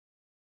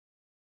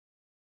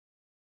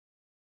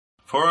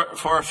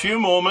For a few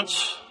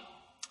moments,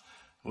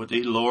 with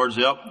the Lord's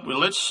help,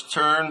 let's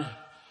turn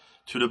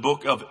to the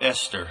book of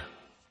Esther.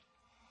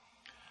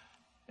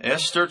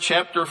 Esther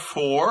chapter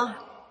 4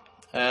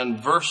 and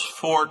verse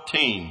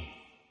 14.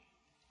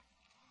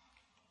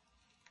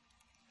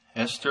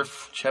 Esther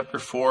chapter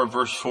 4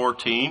 verse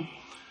 14.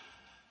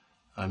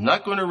 I'm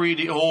not going to read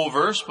the whole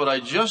verse, but I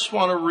just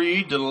want to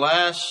read the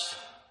last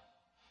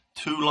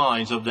two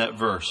lines of that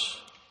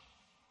verse.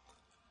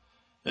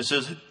 It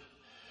says,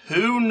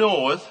 "Who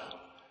knoweth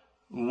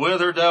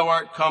whether thou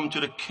art come to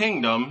the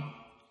kingdom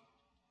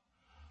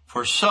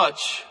for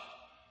such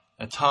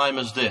a time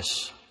as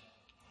this?"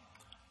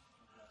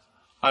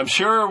 I'm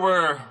sure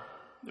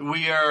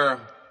we are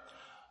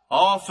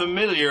all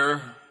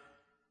familiar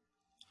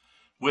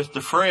with the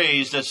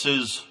phrase that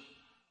says,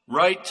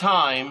 right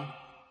time,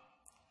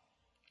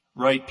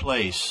 right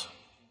place.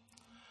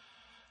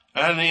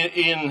 And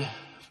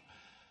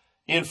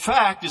in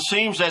fact, it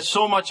seems that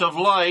so much of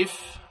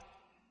life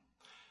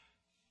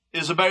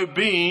is about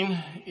being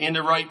in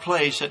the right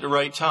place at the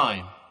right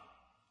time.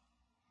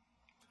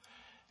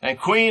 And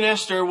Queen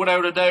Esther,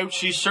 without a doubt,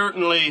 she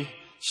certainly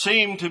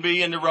seemed to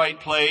be in the right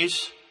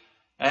place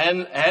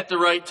and at the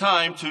right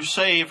time to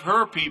save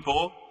her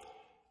people,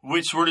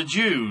 which were the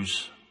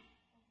Jews.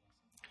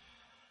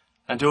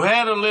 And to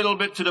add a little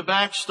bit to the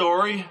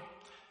backstory,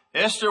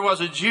 Esther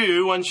was a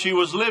Jew and she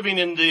was living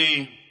in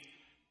the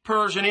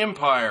Persian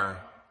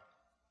Empire.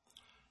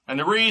 And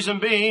the reason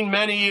being,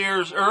 many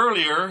years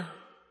earlier,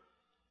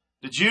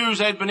 the Jews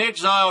had been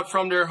exiled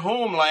from their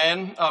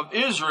homeland of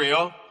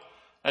Israel,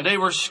 and they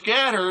were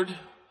scattered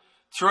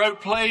throughout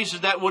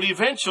places that would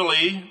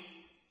eventually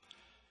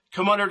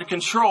come under the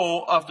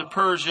control of the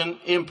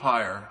Persian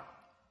Empire.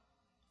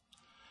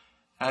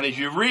 And if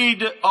you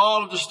read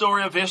all of the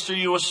story of Esther,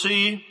 you will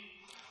see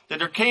that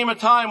there came a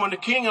time when the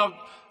king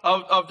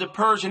of the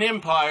Persian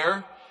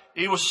Empire,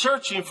 he was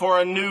searching for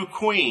a new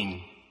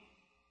queen.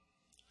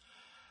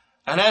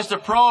 And as the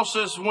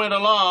process went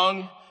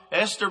along,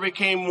 Esther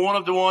became one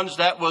of the ones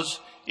that was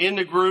in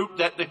the group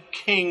that the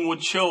king would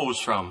choose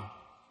from.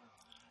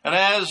 And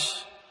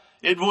as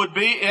it would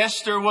be,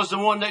 Esther was the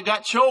one that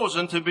got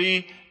chosen to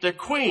be the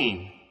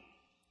queen.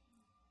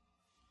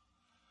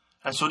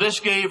 And so this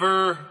gave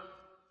her,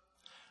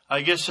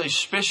 I guess, a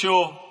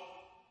special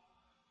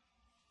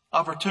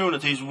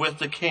opportunities with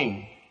the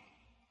king.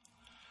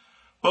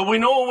 But we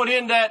know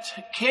within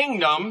that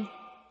kingdom,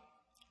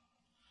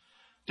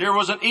 there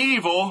was an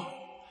evil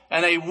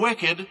and a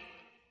wicked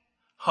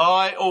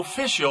high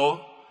official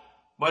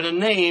by the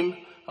name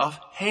of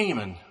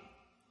Haman.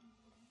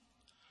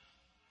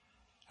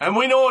 And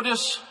we know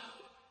this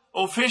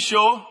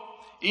official,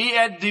 he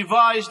had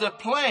devised a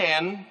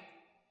plan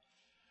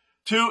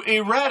to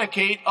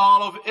eradicate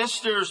all of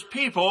Esther's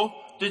people,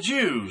 the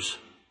Jews.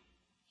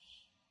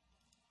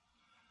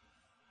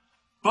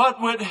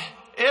 But with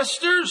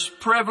Esther's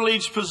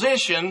privileged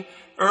position,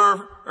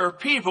 her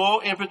people,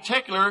 in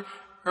particular,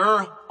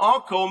 her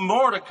uncle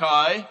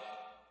Mordecai,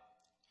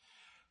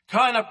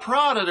 kind of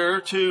prodded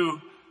her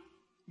to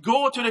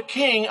go to the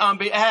king on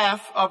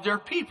behalf of their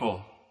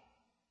people.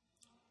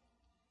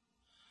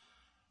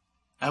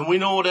 And we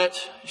know that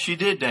she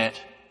did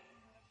that.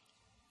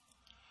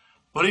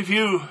 But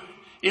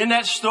in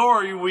that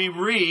story we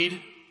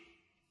read,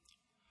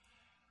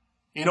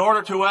 in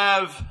order to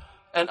have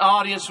an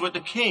audience with the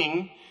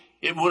king,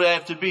 it would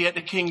have to be at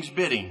the king's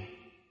bidding.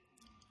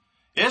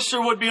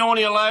 Esther would be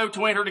only allowed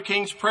to enter the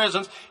king's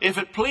presence if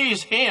it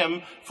pleased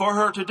him for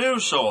her to do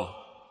so.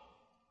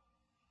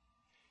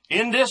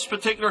 In this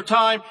particular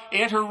time,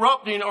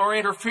 interrupting or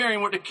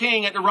interfering with the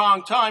king at the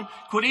wrong time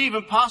could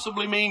even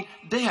possibly mean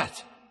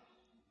death.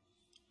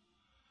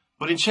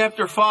 But in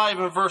chapter 5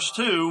 and verse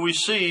 2, we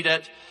see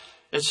that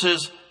it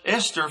says,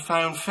 Esther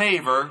found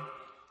favor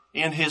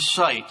in his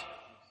sight.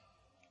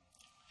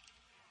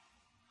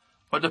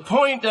 But the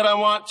point that I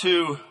want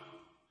to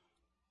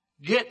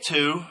get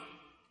to,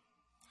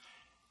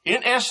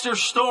 in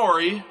Esther's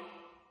story,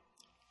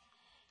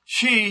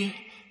 she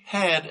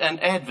had an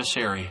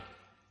adversary.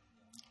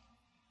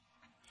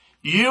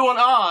 You and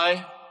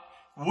I,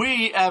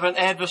 we have an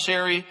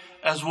adversary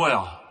as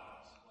well.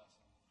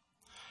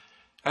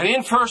 And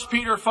in 1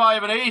 Peter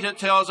 5 and 8, it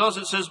tells us,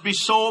 it says, be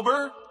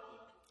sober,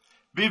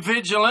 be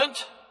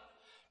vigilant,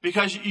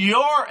 because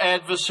your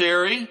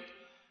adversary,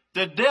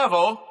 the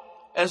devil,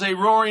 as a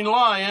roaring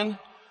lion,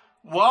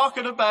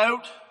 walketh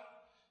about,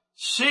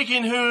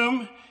 seeking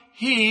whom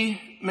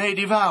he may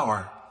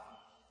devour.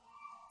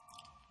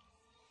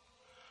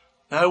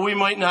 Now, we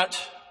might not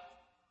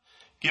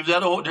give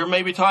that there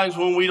may be times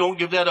when we don't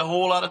give that a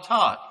whole lot of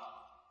thought.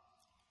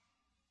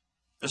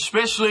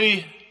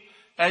 Especially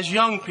as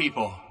young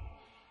people.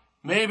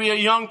 Maybe a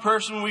young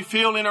person, we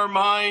feel in our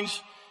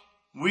minds,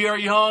 we are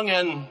young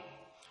and,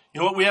 you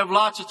know what, we have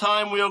lots of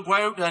time, we'll go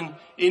out and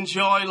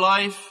enjoy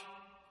life.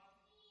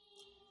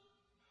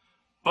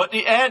 But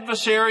the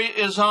adversary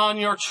is on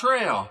your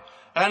trail.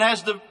 And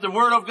as the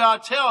Word of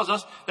God tells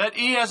us, that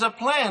he has a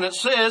plan. It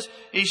says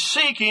he's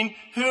seeking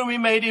whom he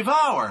may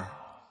devour.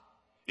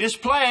 His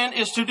plan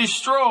is to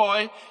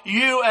destroy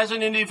you as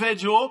an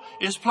individual.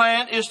 His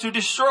plan is to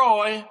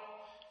destroy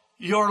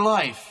your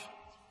life.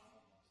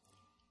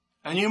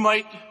 And you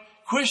might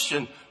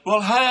question,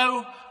 well,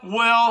 how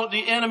will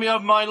the enemy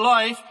of my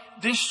life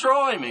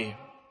destroy me?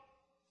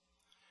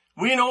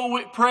 We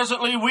know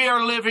presently we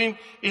are living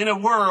in a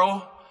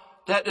world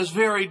that is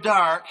very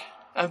dark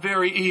and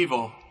very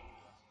evil.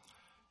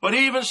 But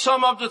even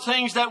some of the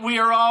things that we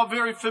are all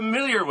very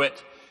familiar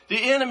with,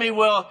 the enemy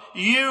will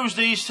use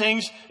these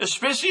things,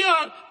 especially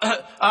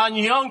on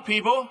young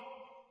people,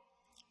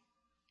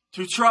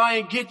 to try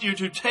and get you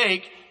to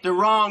take the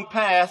wrong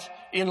path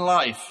in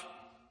life.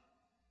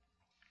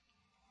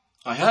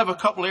 I have a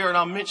couple here and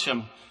I'll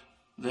mention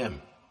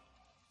them.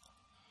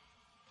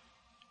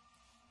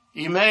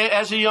 You may,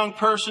 as a young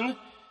person,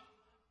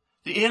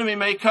 the enemy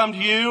may come to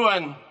you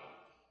and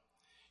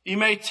he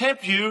may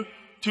tempt you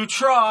to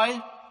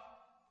try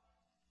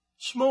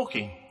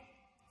smoking.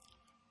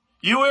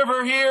 You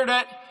ever hear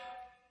that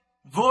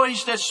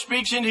voice that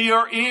speaks into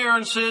your ear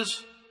and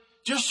says,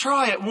 just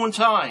try it one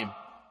time?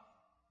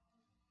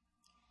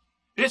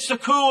 It's the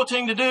cool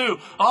thing to do.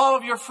 All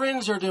of your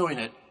friends are doing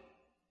it.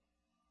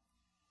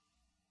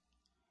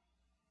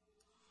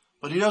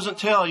 But he doesn't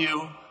tell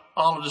you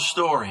all of the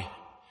story.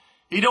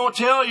 He don't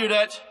tell you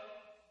that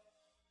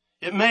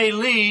it may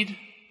lead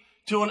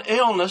to an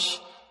illness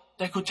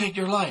that could take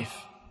your life.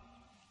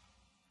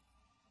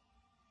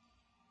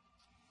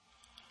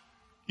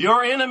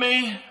 Your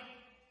enemy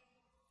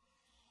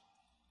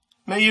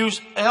may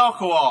use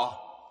alcohol.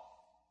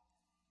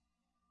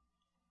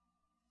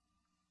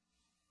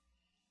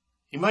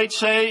 He might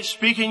say,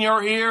 speak in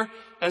your ear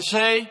and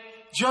say,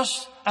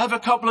 just have a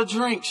couple of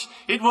drinks.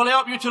 It will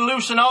help you to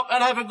loosen up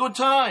and have a good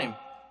time.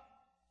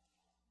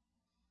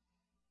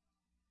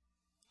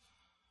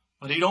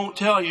 But he don't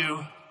tell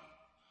you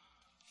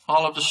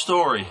all of the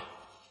story.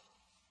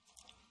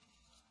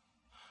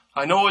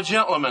 I know a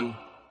gentleman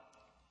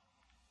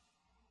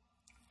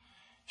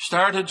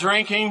started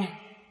drinking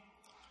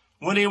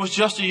when he was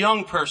just a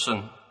young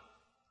person.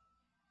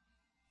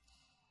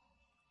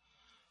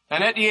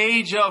 And at the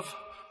age of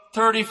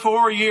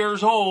 34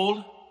 years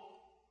old,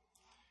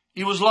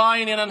 he was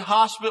lying in a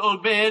hospital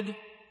bed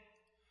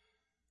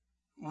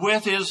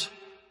with his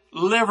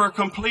liver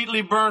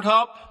completely burnt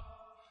up,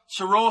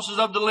 cirrhosis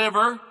of the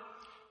liver.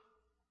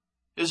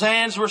 His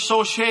hands were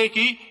so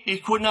shaky, he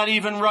could not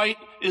even write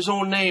his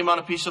own name on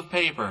a piece of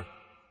paper.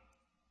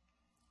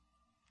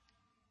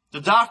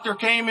 The doctor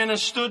came in and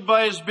stood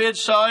by his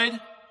bedside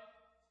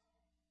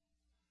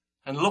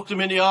and looked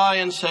him in the eye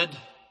and said,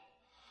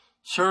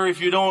 "Sir,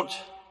 if you don't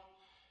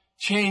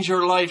change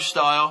your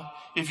lifestyle,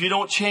 if you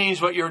don't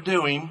change what you're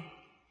doing,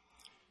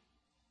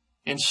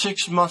 in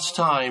 6 months'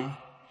 time,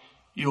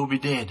 you'll be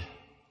dead."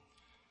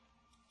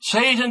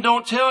 Satan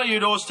don't tell you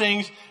those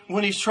things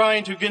when he's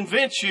trying to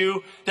convince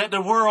you that the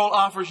world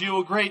offers you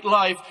a great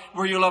life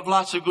where you'll have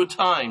lots of good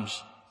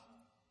times.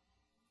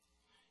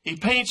 He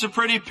paints a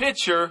pretty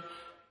picture,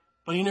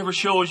 but he never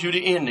shows you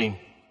the ending.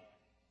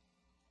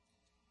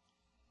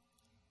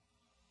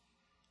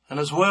 And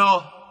as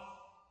well,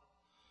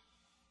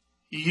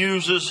 he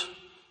uses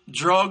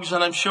drugs,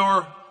 and I'm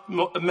sure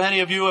many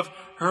of you have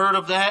heard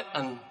of that,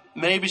 and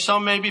maybe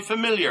some may be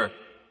familiar.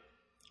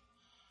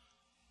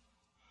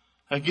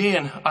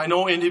 Again, I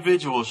know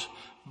individuals,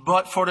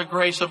 but for the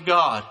grace of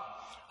God,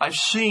 I've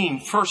seen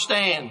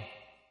firsthand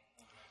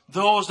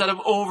those that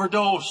have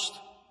overdosed.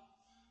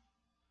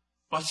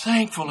 But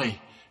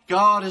thankfully,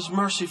 God is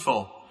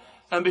merciful.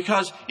 And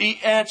because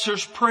He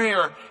answers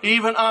prayer,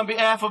 even on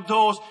behalf of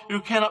those who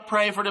cannot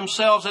pray for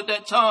themselves at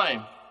that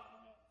time,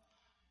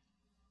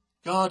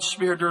 God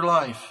spared their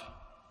life.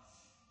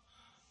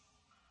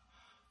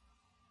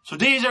 So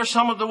these are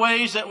some of the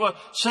ways that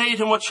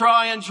Satan will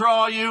try and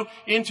draw you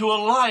into a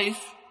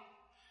life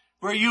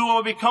where you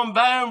will become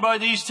bound by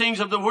these things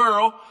of the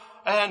world.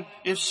 And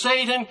if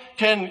Satan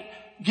can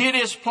get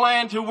his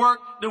plan to work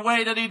the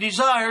way that he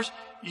desires,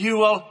 you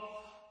will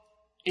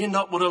end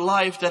up with a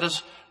life that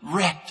is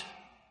wrecked,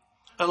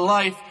 a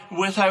life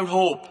without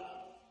hope.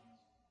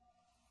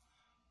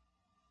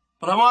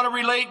 But I want to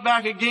relate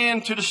back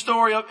again to the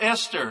story of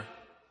Esther.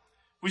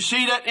 We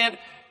see that in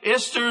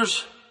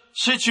Esther's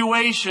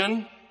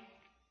situation,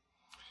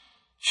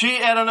 she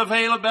had an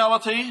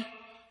availability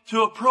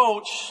to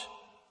approach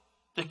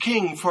the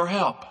king for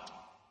help.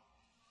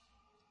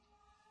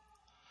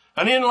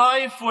 And in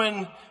life,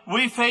 when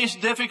we face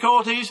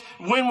difficulties,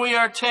 when we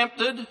are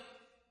tempted,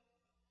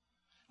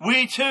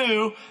 we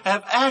too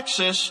have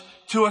access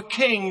to a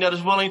king that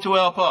is willing to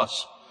help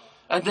us.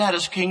 And that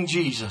is King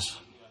Jesus.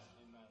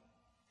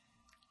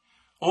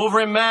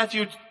 Over in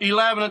Matthew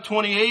 11 and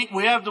 28,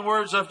 we have the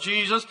words of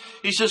Jesus.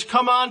 He says,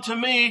 "Come unto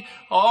me,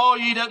 all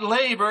ye that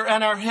labor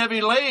and are heavy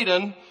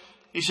laden,"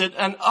 He said,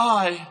 "and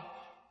I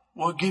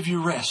will give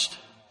you rest."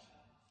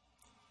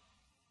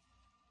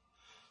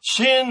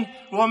 Sin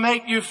will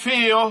make you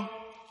feel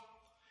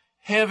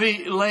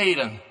heavy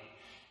laden.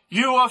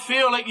 You will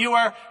feel like you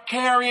are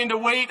carrying the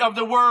weight of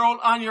the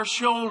world on your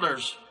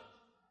shoulders.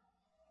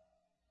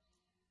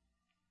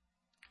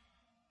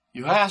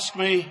 You ask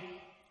me,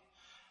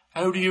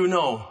 How do you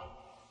know?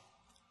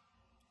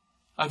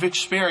 I've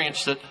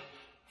experienced it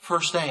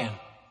firsthand.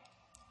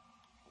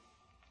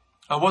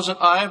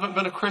 I haven't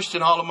been a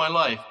Christian all of my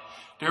life.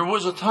 There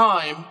was a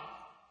time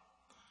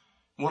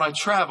when I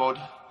traveled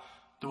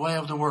the way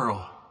of the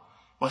world.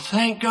 But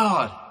thank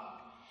God,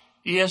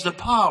 He has the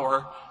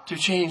power to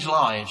change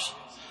lives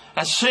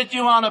and set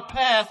you on a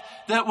path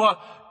that will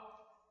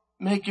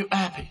make you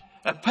happy.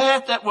 A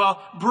path that will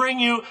bring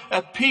you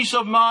a peace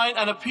of mind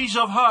and a peace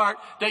of heart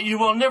that you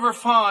will never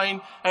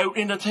find out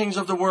in the things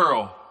of the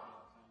world.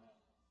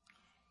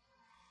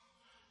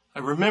 I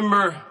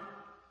remember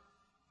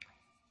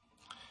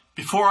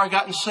before I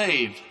got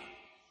saved,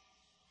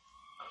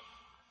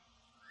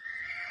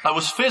 I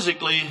was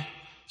physically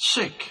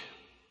sick.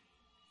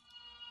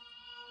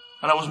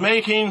 And I was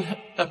making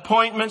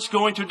appointments,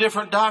 going to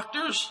different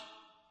doctors,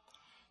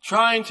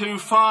 trying to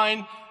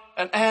find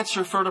an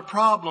answer for the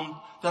problem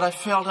that I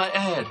felt I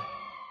had.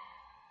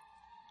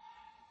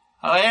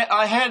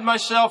 I had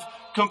myself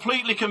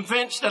completely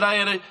convinced that I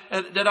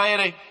had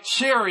a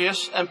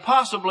serious and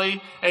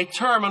possibly a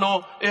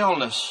terminal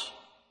illness.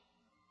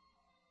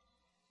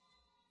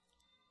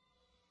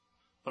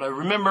 But I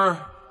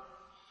remember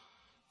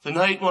the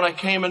night when I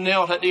came and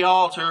knelt at the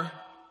altar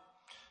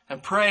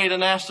and prayed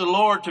and asked the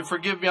Lord to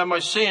forgive me of my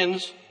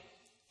sins.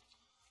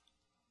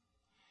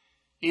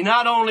 He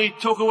not only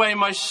took away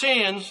my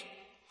sins,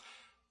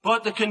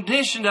 but the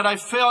condition that I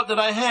felt that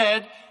I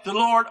had, the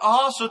Lord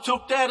also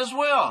took that as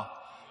well.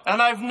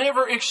 And I've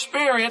never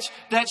experienced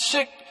that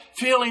sick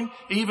feeling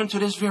even to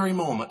this very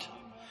moment.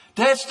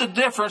 That's the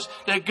difference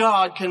that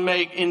God can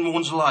make in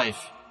one's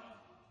life.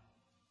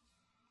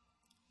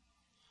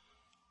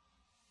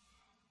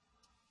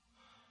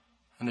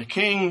 And the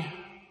king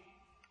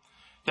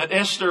that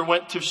Esther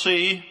went to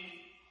see,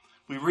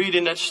 we read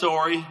in that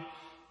story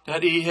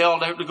that he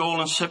held out the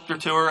golden scepter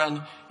to her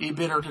and he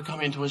bid her to come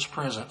into his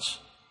presence.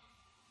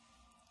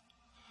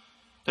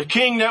 The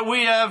king that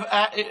we have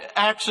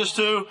access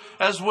to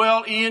as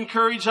well, he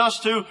encouraged us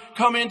to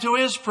come into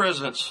his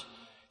presence.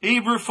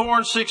 Hebrews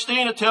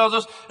 4:16, it tells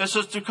us, it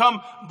says to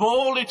come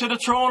boldly to the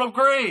throne of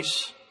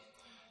grace,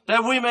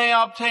 that we may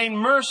obtain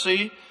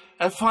mercy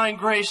and find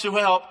grace to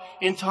help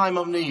in time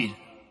of need.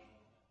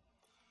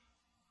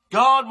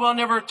 God will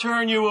never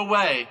turn you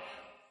away,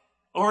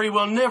 or He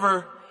will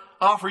never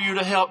offer you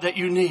the help that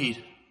you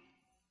need.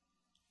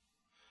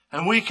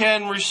 And we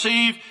can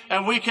receive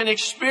and we can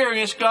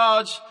experience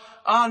God's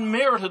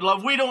unmerited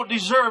love. We don't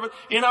deserve it.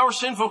 In our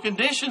sinful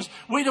conditions,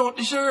 we don't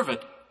deserve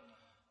it.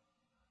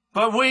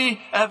 But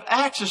we have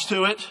access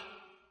to it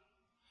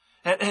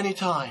at any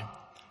time.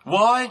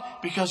 Why?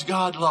 Because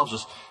God loves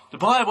us. The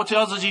Bible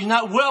tells us He's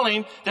not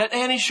willing that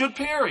any should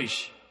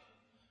perish.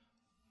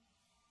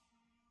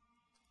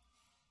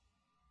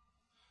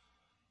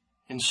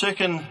 In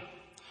 2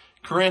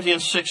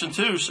 Corinthians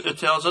 6:2, it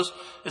tells us,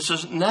 it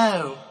says,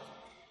 now,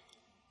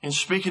 in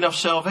speaking of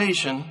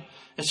salvation,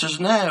 it says,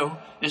 now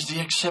is the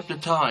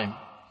accepted time.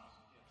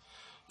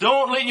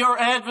 Don't let your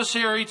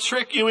adversary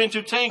trick you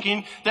into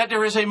thinking that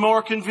there is a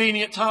more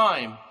convenient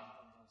time.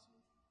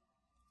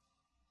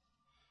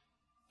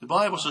 The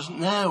Bible says,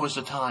 now is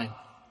the time.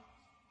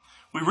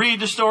 We read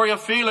the story of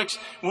Felix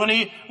when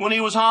he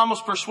was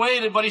almost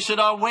persuaded, but he said,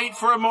 I'll wait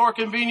for a more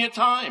convenient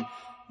time.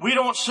 We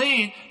don't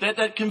see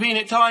that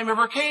convenient time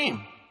ever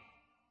came.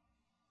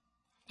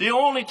 The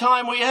only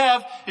time we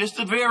have is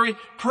the very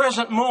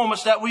present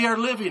moments that we are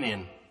living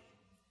in.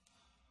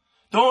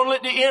 Don't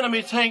let the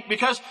enemy think,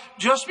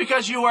 just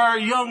because you are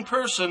a young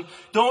person,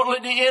 don't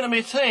let the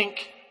enemy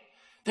think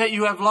that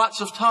you have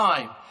lots of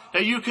time,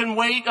 that you can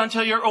wait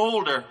until you're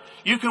older.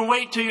 You can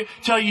wait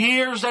till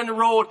years down the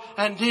road,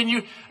 and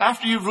then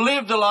after you've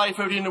lived the life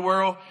out in the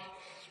world,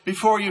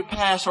 before you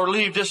pass or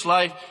leave this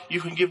life, you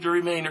can give the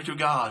remainder to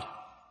God.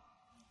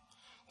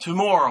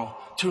 Tomorrow,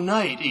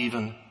 tonight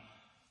even,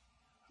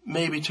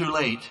 maybe too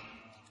late.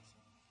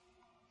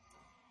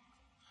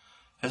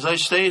 As I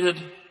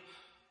stated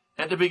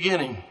at the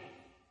beginning,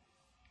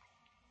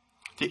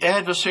 the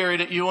adversary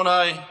that you and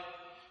I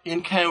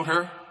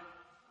encounter,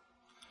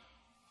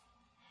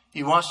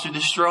 he wants to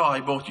destroy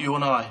both you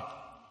and I.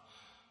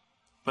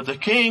 But the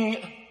King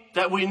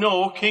that we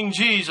know, King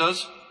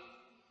Jesus,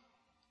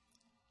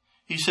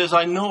 He says,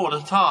 I know the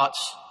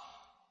thoughts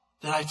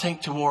that I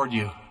think toward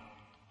you.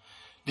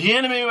 The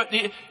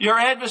enemy, your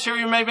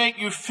adversary may make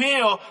you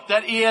feel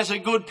that he has a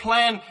good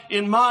plan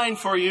in mind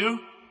for you,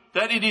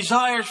 that he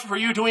desires for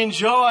you to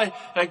enjoy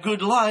a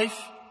good life.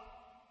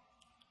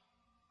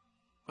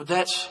 But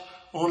that's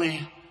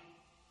only,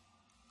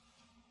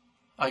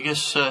 I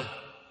guess,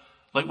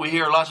 like we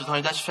hear lots of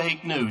times, that's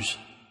fake news.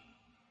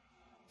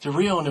 The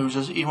real news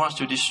is he wants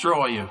to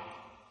destroy you.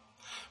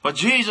 But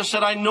Jesus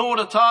said, I know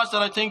the thoughts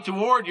that I think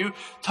toward you,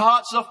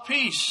 thoughts of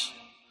peace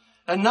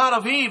and not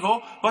of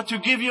evil, but to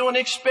give you an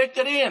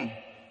expected end.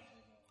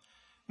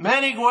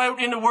 Many go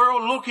out in the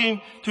world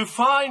looking to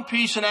find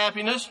peace and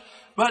happiness,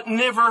 but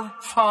never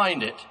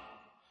find it.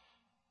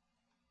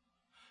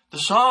 The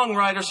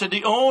songwriter said,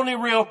 the only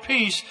real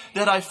peace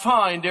that I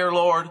find, dear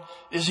Lord,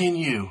 is in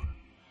you.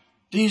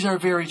 These are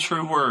very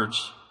true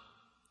words.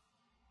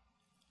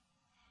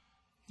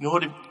 You know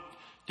what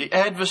the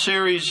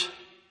adversary's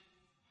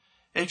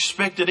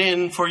expected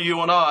end for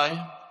you and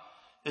I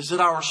is that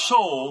our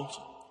souls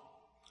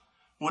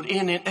would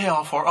end in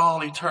hell for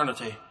all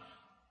eternity.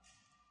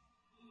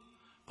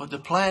 But the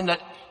plan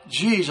that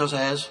Jesus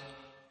has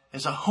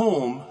is a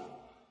home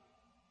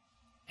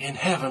in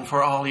heaven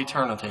for all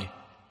eternity.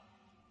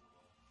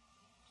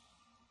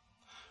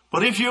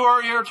 But if you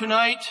are here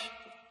tonight,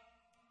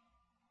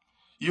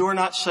 you are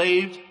not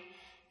saved.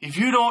 If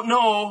you don't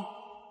know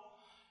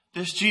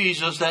this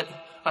Jesus that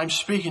I'm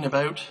speaking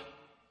about,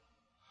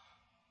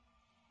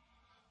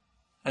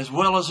 as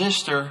well as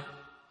Esther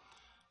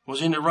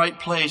was in the right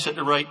place at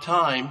the right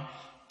time,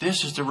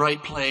 this is the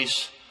right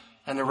place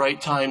and the right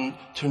time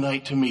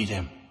tonight to meet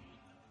him.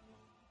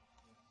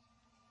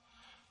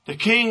 The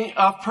king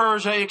of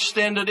Persia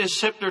extended his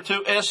scepter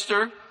to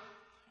Esther.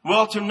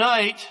 Well,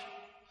 tonight,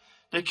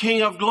 the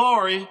King of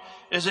Glory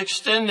is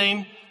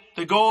extending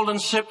the golden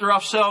scepter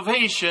of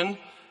salvation,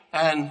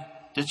 and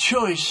the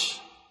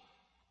choice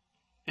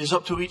is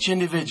up to each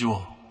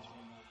individual.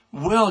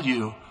 Will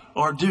you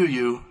or do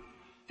you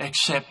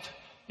accept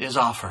his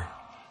offer?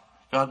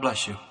 God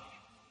bless you.